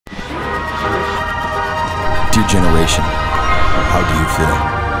Dear generation, how do you feel?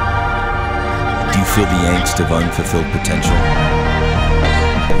 Do you feel the angst of unfulfilled potential?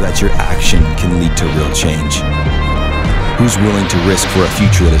 That your action can lead to real change? Who's willing to risk for a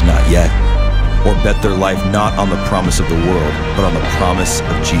future that is not yet? Or bet their life not on the promise of the world, but on the promise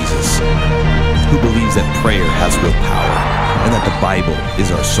of Jesus? Who believes that prayer has real power, and that the Bible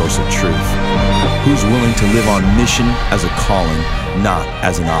is our source of truth? Who's willing to live on mission as a calling, not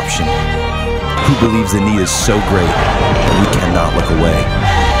as an option? Who believes the need is so great that we cannot look away?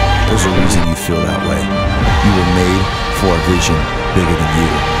 There's a reason you feel that way. You were made for a vision bigger than you.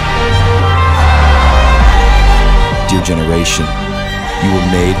 Dear generation, you were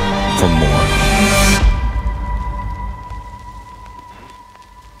made for more.